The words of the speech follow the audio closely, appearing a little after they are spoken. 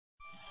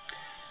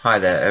Hi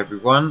there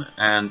everyone,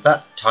 and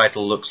that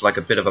title looks like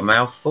a bit of a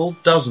mouthful,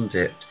 doesn't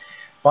it?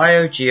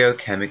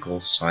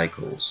 Biogeochemical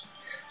cycles.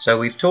 So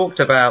we've talked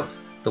about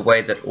the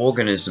way that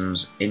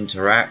organisms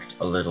interact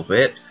a little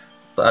bit,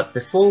 but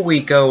before we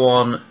go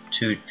on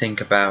to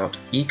think about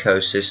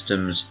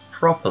ecosystems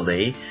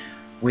properly,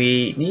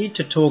 we need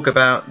to talk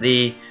about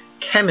the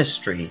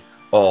chemistry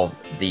of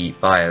the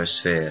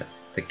biosphere,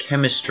 the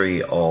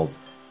chemistry of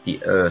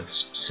the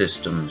Earth's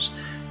systems.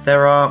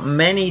 There are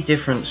many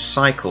different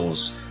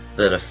cycles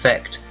that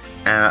affect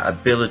our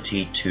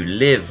ability to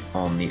live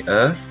on the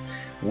Earth.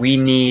 We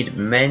need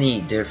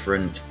many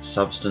different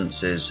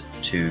substances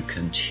to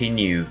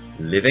continue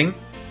living,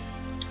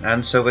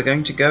 and so we're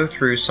going to go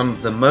through some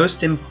of the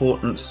most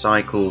important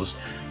cycles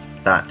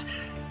that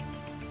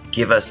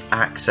give us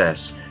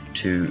access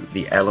to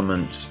the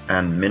elements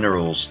and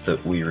minerals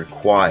that we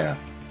require.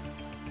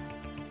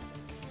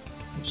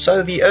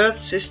 So the Earth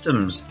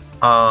systems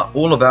are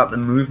all about the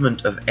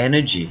movement of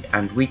energy,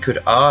 and we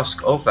could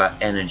ask of that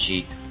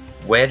energy,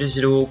 where does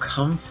it all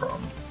come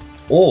from?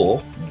 Or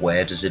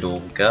where does it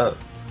all go?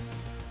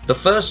 The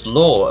first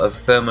law of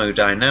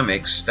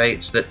thermodynamics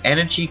states that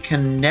energy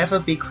can never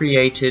be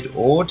created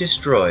or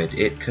destroyed,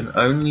 it can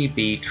only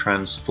be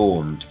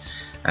transformed.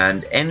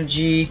 And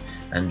energy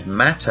and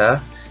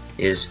matter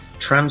is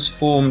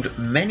transformed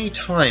many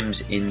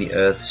times in the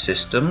Earth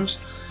systems,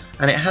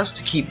 and it has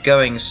to keep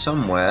going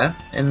somewhere,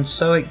 and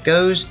so it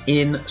goes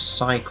in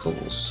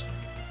cycles.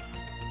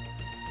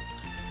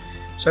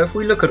 So if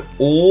we look at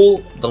all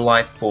the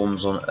life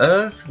forms on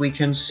Earth, we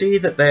can see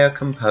that they are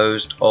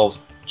composed of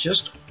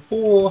just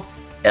 4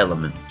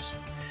 elements.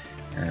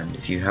 And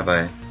if you have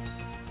a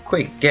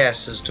quick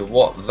guess as to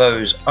what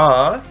those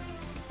are,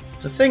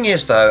 the thing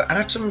is though,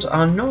 atoms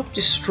are not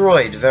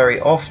destroyed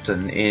very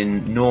often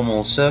in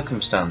normal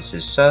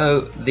circumstances, so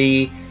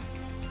the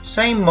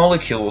same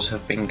molecules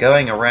have been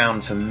going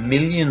around for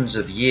millions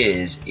of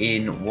years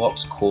in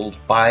what's called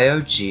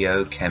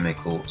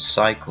biogeochemical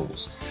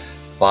cycles.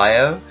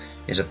 Bio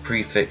is a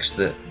prefix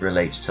that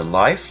relates to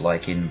life,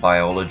 like in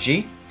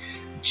biology.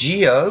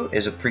 Geo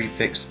is a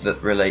prefix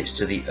that relates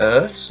to the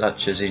earth,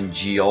 such as in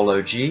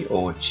geology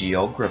or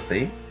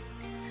geography.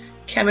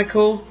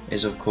 Chemical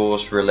is of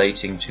course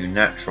relating to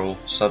natural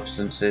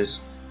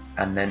substances,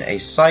 and then a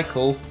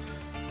cycle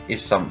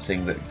is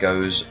something that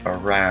goes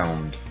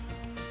around.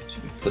 So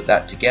we put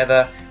that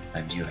together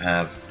and you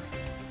have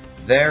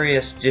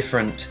various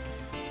different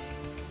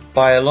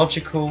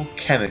biological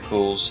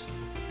chemicals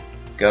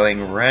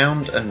going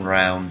round and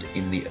round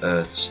in the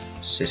Earth's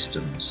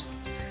systems.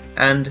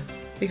 And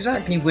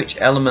exactly which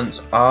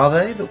elements are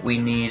they that we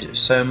need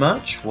so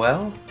much?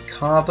 Well,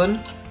 carbon,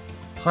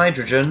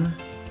 hydrogen,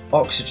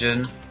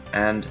 oxygen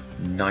and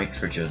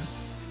nitrogen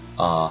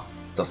are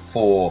the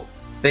 4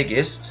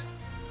 biggest,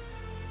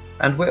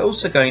 and we're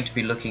also going to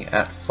be looking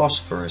at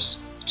phosphorus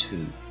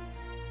too.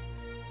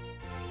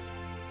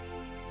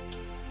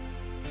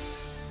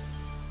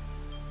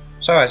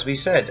 So as we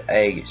said,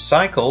 a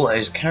cycle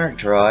is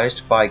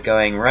characterized by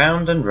going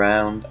round and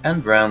round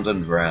and round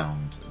and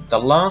round, the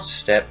last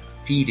step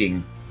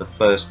feeding the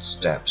first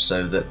step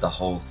so that the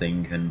whole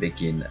thing can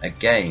begin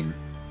again.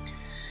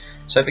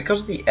 So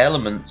because of the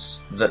elements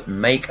that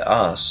make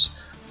us,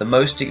 the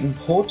most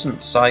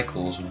important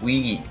cycles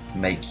we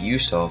make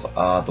use of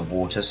are the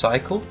water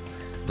cycle,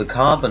 the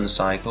carbon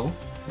cycle,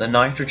 the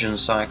nitrogen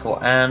cycle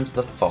and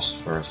the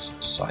phosphorus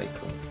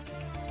cycle.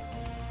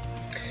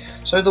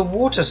 So the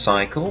water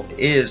cycle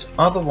is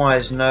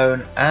otherwise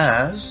known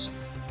as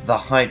the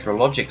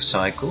hydrologic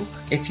cycle.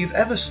 If you've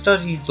ever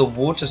studied the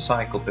water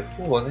cycle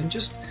before, then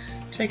just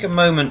take a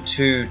moment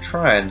to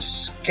try and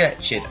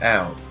sketch it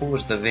out.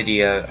 Pause the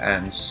video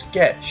and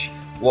sketch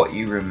what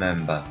you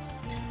remember.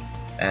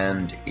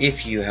 And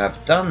if you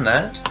have done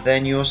that,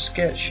 then your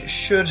sketch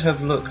should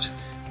have looked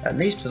at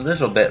least a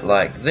little bit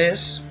like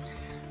this,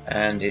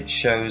 and it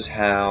shows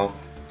how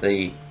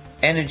the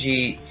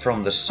energy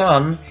from the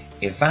sun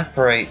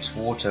evaporates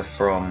water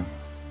from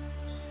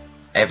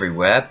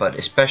everywhere, but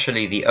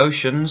especially the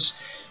oceans.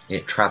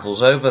 It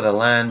travels over the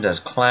land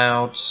as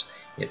clouds,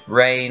 it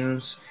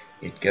rains,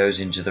 it goes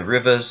into the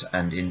rivers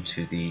and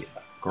into the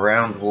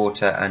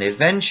groundwater and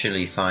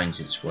eventually finds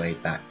its way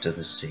back to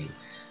the sea.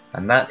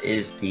 And that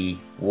is the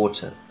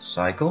water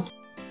cycle.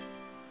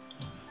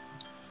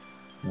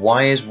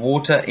 Why is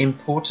water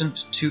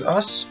important to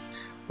us?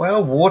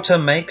 Well, water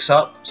makes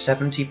up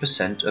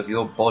 70% of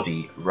your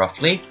body,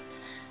 roughly.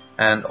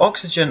 And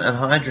oxygen and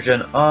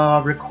hydrogen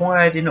are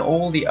required in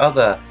all the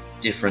other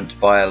different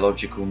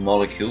biological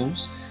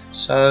molecules,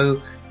 so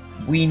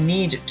we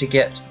need to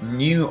get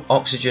new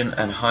oxygen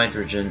and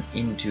hydrogen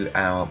into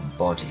our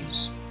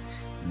bodies.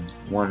 And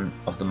one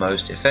of the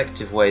most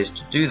effective ways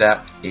to do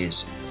that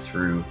is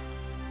through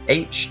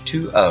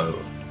H2O,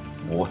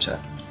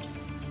 water.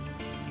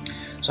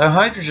 So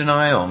hydrogen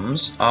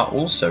ions are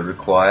also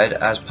required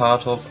as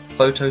part of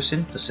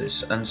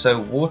photosynthesis, and so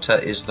water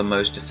is the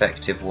most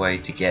effective way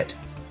to get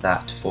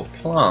that for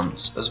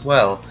plants as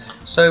well.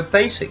 So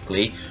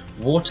basically,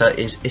 water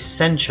is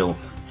essential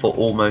for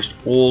almost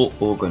all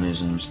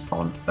organisms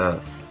on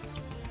Earth.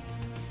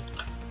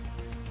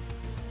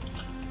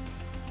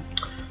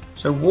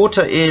 So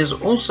water is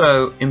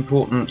also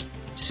important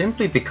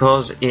simply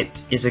because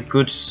it is a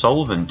good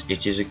solvent.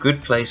 It is a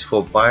good place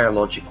for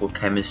biological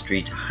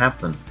chemistry to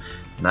happen.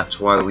 And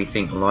that's why we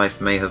think life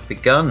may have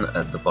begun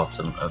at the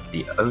bottom of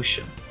the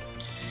ocean.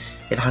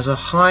 It has a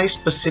high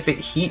specific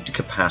heat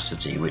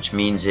capacity, which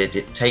means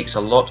it takes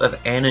a lot of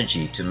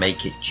energy to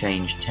make it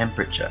change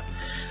temperature.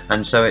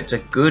 And so it's a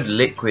good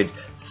liquid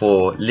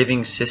for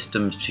living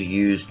systems to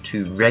use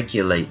to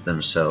regulate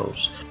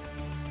themselves.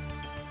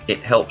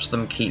 It helps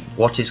them keep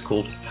what is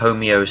called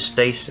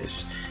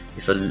homeostasis.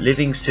 If a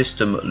living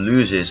system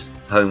loses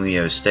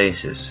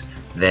homeostasis,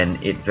 then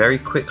it very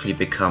quickly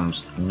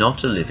becomes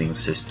not a living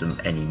system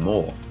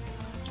anymore.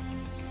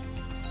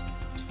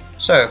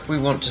 So if we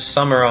want to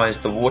summarize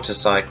the water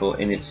cycle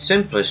in its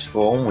simplest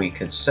form, we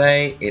could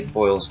say it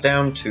boils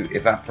down to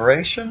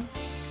evaporation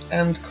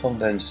and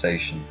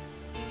condensation.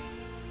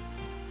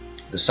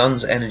 The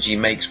sun's energy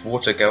makes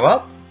water go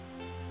up,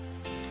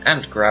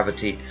 and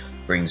gravity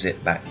brings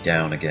it back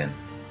down again.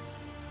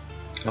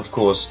 Of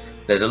course,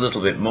 there's a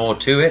little bit more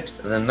to it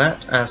than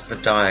that, as the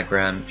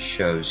diagram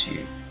shows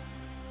you.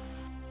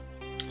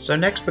 So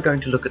next we're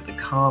going to look at the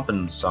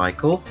carbon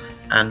cycle,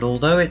 and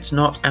although it's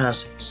not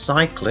as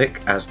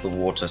cyclic as the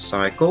water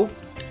cycle,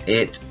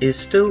 it is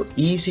still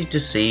easy to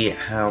see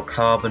how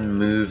carbon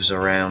moves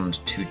around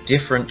to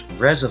different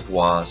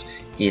reservoirs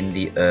in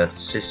the Earth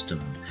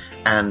system.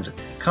 And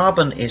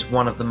carbon is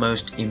one of the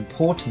most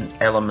important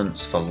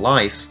elements for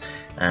life,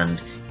 and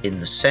in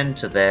the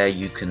center there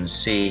you can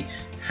see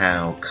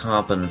how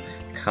carbon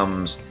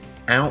comes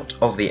out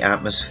of the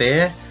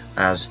atmosphere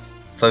as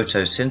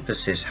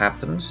photosynthesis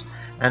happens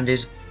and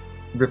is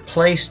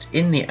replaced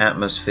in the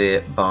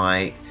atmosphere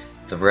by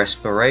the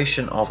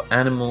respiration of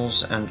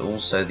animals and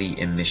also the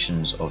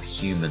emissions of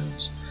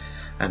humans.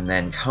 And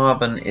then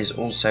carbon is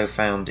also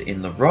found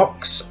in the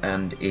rocks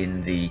and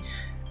in the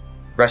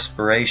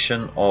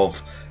respiration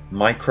of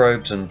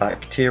microbes and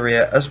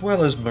bacteria, as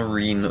well as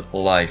marine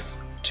life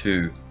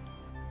too.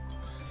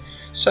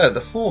 So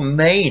the four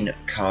main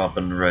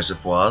carbon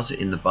reservoirs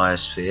in the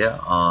biosphere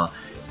are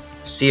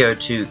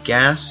CO2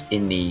 gas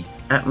in the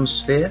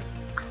atmosphere,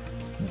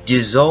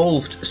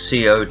 dissolved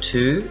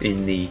CO2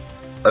 in the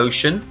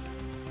ocean,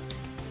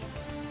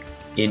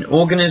 in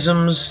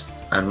organisms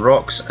and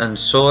rocks and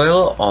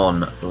soil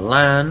on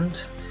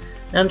land,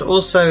 and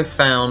also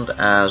found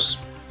as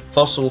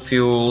fossil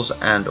fuels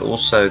and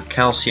also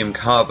calcium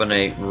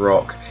carbonate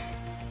rock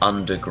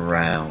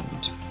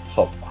underground.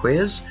 Pop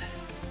quiz.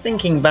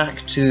 Thinking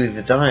back to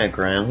the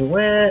diagram,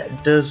 where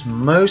does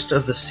most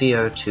of the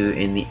CO2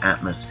 in the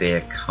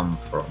atmosphere come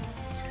from?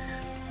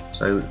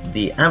 So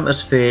the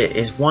atmosphere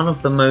is one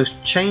of the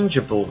most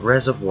changeable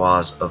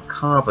reservoirs of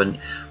carbon.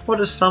 What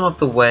are some of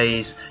the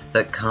ways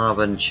that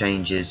carbon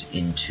changes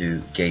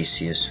into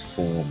gaseous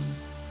form?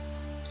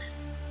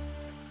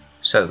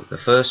 So the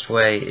first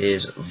way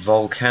is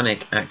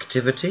volcanic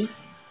activity.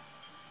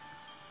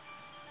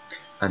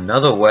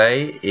 Another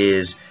way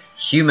is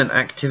human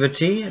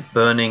activity,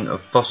 burning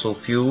of fossil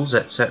fuels,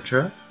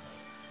 etc.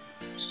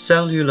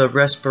 Cellular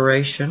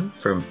respiration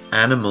from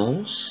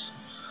animals,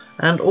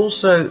 and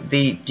also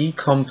the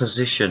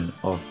decomposition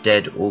of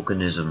dead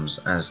organisms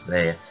as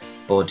their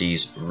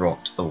bodies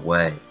rot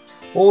away.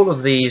 All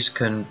of these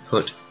can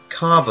put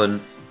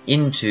carbon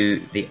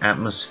into the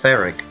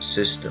atmospheric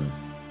system.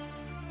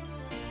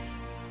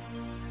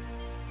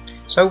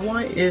 So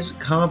why is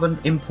carbon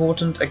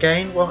important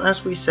again? Well,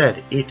 as we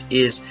said, it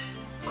is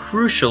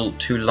crucial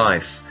to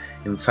life.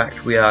 In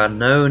fact, we are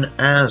known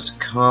as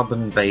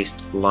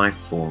carbon-based life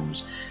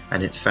forms,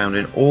 and it's found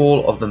in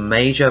all of the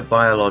major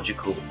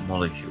biological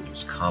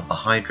molecules: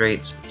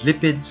 carbohydrates,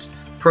 lipids,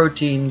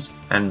 proteins,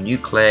 and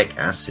nucleic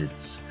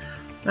acids.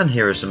 And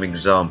here are some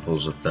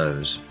examples of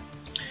those.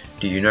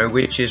 Do you know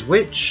which is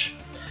which?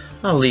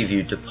 I'll leave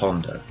you to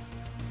ponder.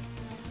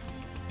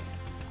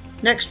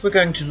 Next we're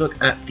going to look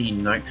at the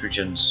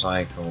nitrogen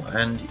cycle,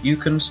 and you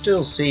can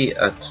still see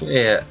a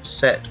clear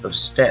set of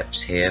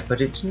steps here,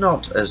 but it's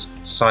not as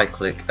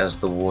cyclic as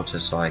the water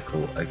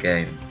cycle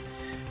again.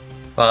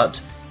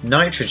 But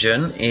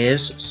nitrogen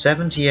is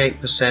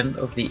 78%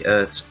 of the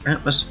Earth's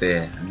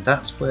atmosphere, and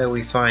that's where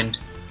we find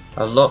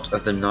a lot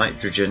of the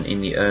nitrogen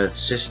in the Earth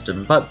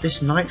system. But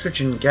this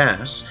nitrogen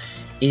gas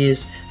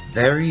is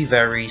very,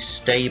 very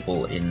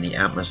stable in the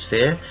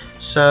atmosphere,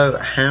 so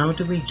how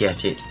do we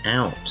get it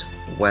out?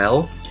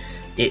 Well,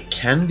 it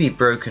can be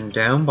broken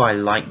down by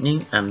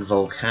lightning and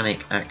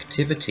volcanic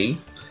activity,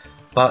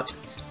 but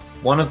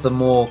one of the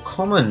more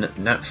common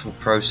natural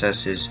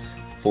processes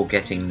for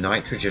getting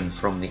nitrogen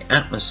from the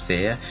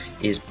atmosphere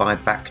is by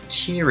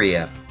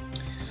bacteria.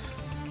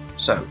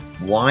 So,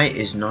 why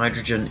is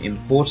nitrogen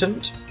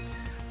important?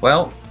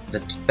 Well,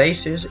 the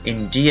bases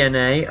in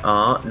DNA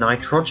are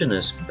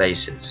nitrogenous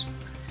bases.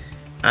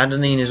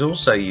 Adenine is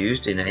also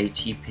used in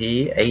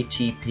ATP.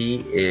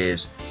 ATP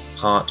is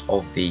part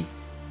of the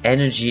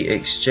energy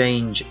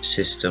exchange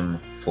system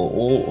for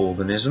all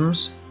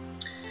organisms.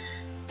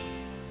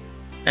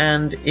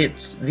 and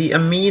it's the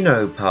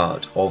amino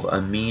part of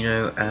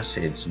amino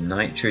acids.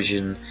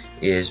 Nitrogen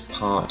is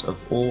part of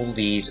all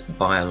these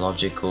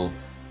biological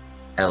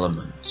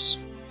elements.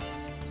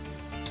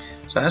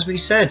 So as we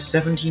said,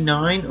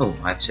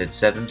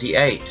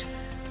 78.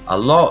 A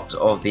lot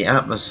of the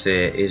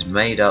atmosphere is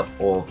made up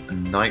of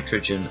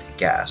nitrogen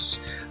gas,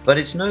 but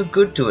it's no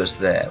good to us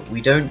there.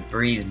 We don't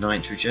breathe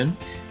nitrogen,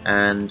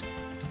 and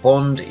the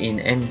bond in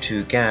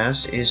N2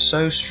 gas is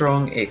so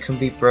strong it can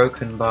be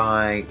broken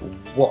by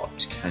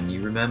what? Can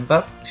you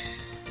remember?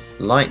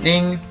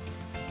 Lightning,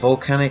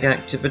 volcanic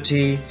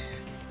activity,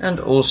 and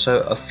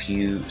also a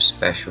few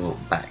special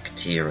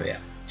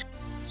bacteria.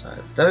 So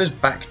those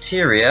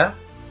bacteria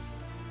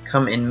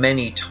come in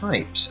many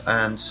types,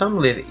 and some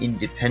live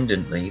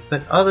independently,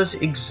 but others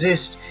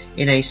exist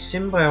in a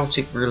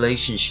symbiotic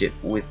relationship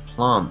with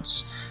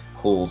plants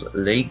called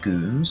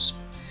legumes.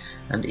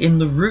 And in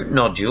the root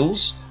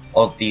nodules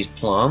of these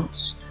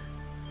plants,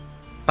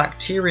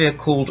 bacteria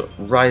called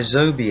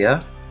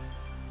rhizobia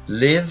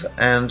live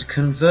and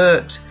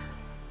convert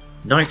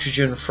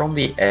nitrogen from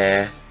the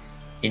air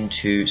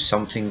into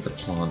something the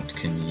plant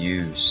can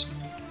use.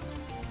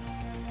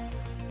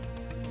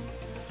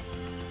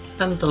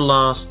 And the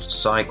last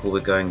cycle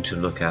we're going to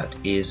look at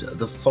is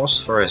the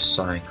phosphorus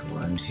cycle,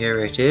 and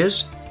here it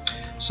is.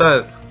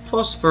 So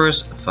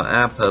phosphorus, for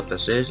our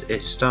purposes,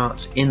 it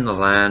starts in the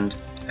land,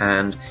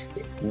 and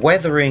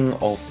weathering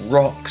of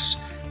rocks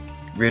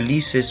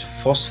releases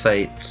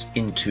phosphates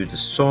into the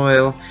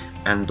soil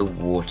and the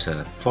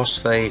water.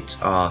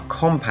 Phosphates are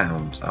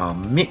compounds, are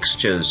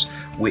mixtures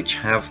which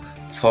have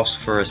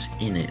phosphorus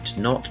in it,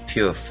 not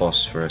pure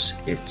phosphorus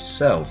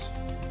itself.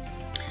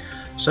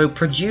 So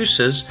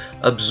producers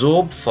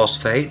absorb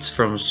phosphates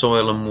from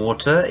soil and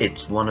water.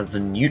 It's one of the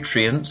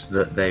nutrients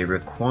that they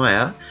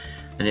require,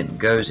 and it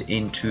goes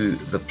into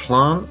the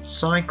plant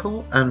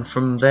cycle, and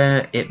from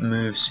there it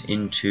moves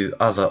into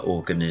other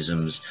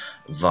organisms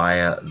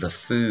via the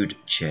food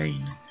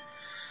chain.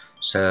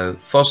 So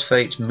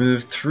phosphates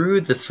move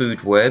through the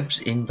food webs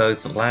in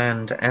both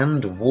land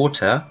and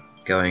water,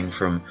 going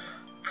from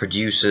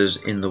producers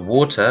in the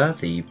water,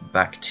 the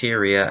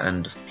bacteria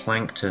and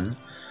plankton,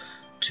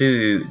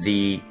 to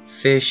the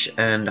fish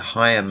and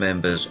higher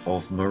members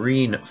of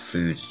marine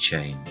food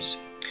chains.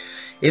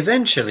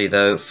 Eventually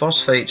though,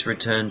 phosphates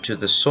return to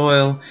the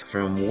soil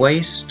from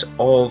waste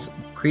of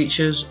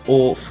creatures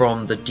or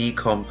from the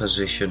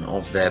decomposition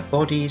of their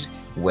bodies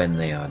when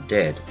they are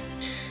dead.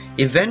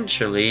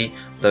 Eventually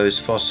those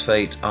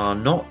phosphates are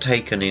not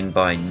taken in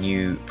by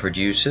new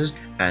producers,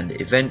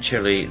 and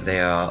eventually they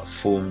are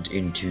formed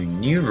into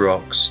new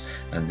rocks,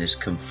 and this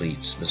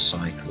completes the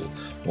cycle.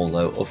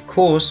 Although of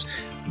course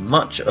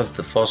much of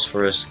the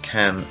phosphorus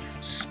can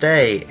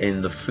stay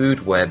in the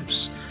food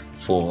webs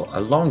for a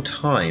long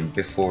time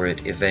before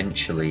it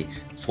eventually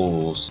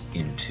falls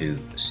into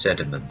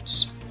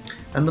sediments.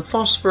 And the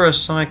phosphorus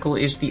cycle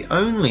is the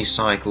only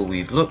cycle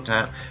we've looked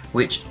at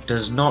which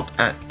does not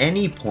at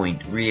any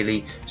point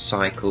really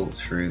cycle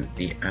through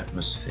the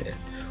atmosphere,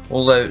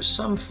 although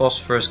some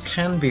phosphorus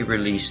can be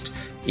released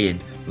in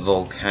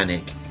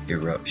volcanic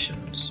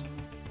eruptions.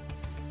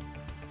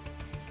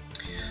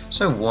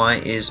 So why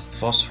is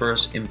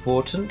phosphorus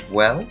important?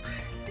 Well,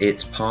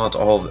 it's part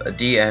of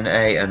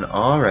DNA and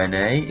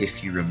RNA.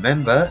 If you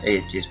remember,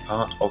 it is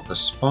part of the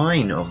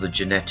spine of the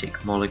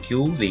genetic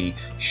molecule, the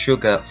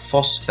sugar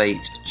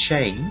phosphate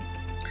chain.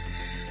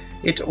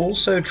 It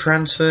also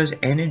transfers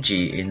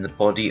energy in the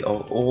body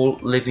of all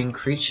living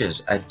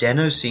creatures.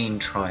 Adenosine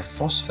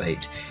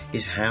triphosphate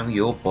is how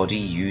your body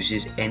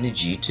uses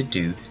energy to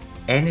do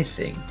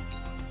anything.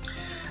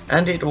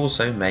 And it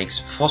also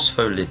makes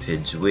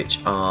phospholipids, which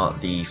are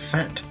the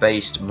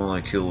fat-based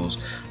molecules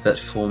that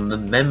form the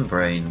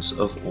membranes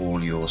of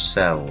all your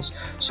cells.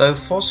 So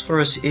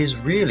phosphorus is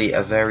really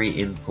a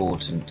very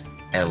important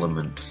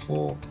element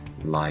for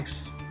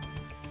life.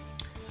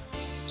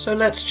 So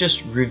let's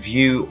just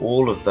review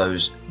all of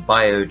those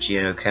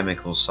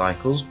biogeochemical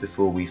cycles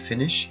before we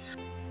finish.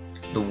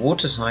 The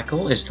water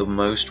cycle is the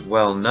most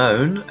well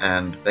known,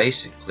 and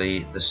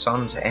basically the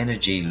sun's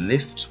energy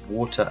lifts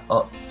water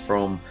up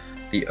from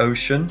the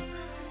ocean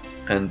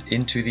and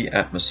into the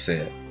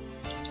atmosphere.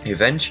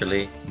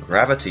 Eventually,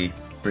 gravity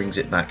brings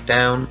it back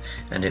down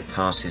and it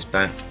passes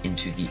back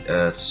into the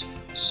Earth's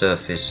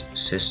surface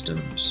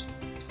systems.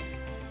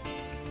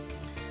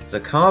 The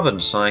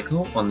carbon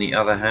cycle, on the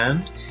other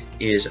hand,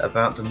 is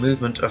about the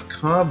movement of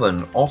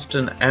carbon,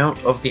 often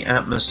out of the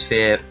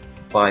atmosphere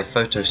by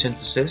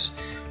photosynthesis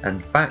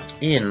and back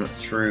in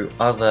through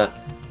other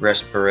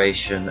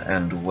respiration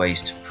and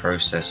waste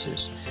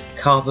processes.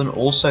 Carbon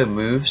also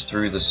moves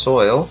through the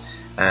soil,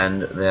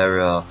 and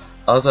there are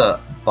other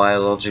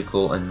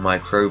biological and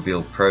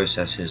microbial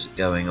processes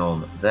going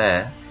on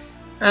there.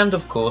 And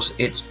of course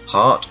it's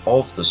part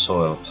of the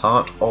soil,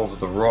 part of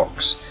the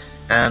rocks,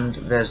 and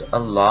there's a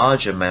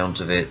large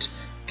amount of it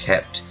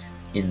kept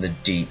in the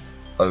deep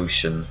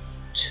ocean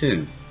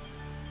too.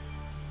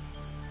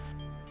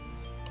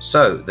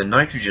 So the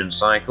nitrogen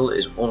cycle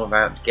is all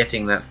about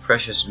getting that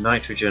precious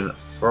nitrogen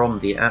from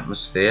the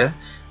atmosphere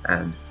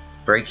and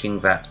breaking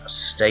that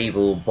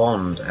stable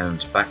bond,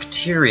 and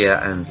bacteria,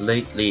 and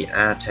lately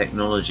our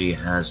technology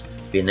has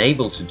been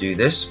able to do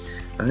this,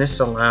 and this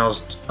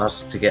allows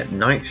us to get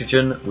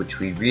nitrogen, which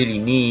we really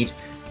need,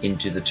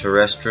 into the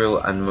terrestrial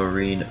and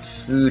marine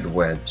food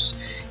webs.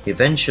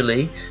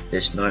 Eventually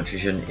this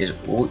nitrogen is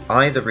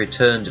either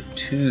returned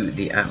to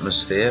the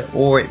atmosphere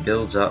or it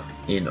builds up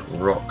in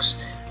rocks,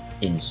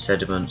 in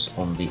sediments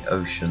on the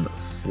ocean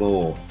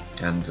floor,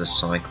 and the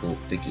cycle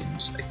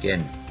begins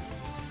again.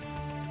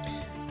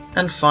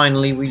 And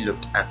finally we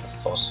looked at the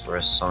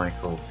phosphorus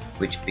cycle,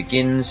 which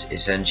begins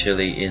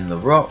essentially in the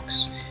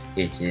rocks.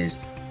 It is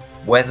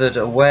weathered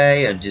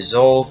away and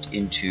dissolved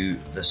into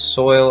the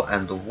soil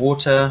and the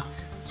water.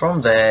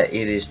 From there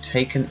it is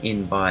taken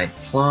in by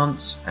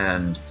plants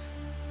and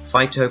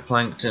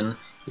phytoplankton.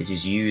 It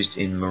is used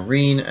in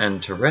marine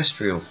and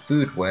terrestrial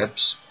food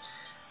webs,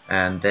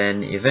 and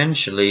then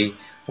eventually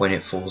when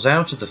it falls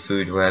out of the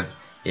food web,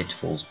 it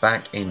falls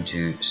back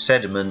into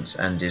sediments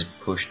and is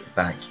pushed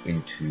back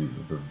into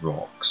the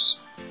rocks.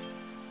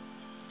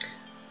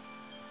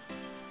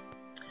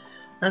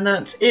 And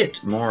that's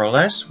it, more or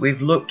less.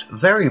 We've looked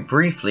very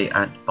briefly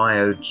at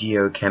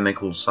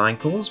biogeochemical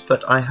cycles,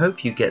 but I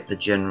hope you get the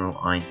general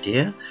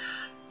idea.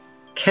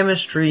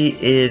 Chemistry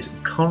is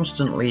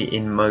constantly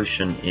in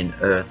motion in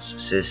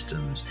Earth's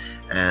systems,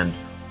 and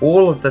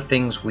all of the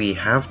things we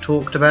have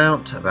talked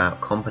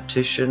about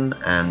competition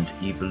and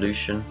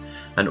evolution,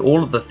 and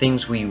all of the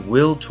things we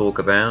will talk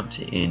about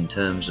in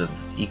terms of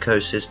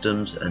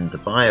ecosystems and the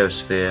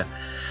biosphere,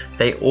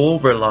 they all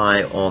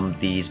rely on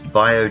these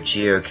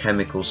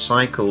biogeochemical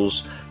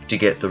cycles to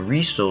get the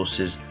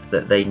resources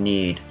that they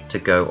need to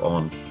go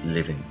on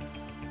living.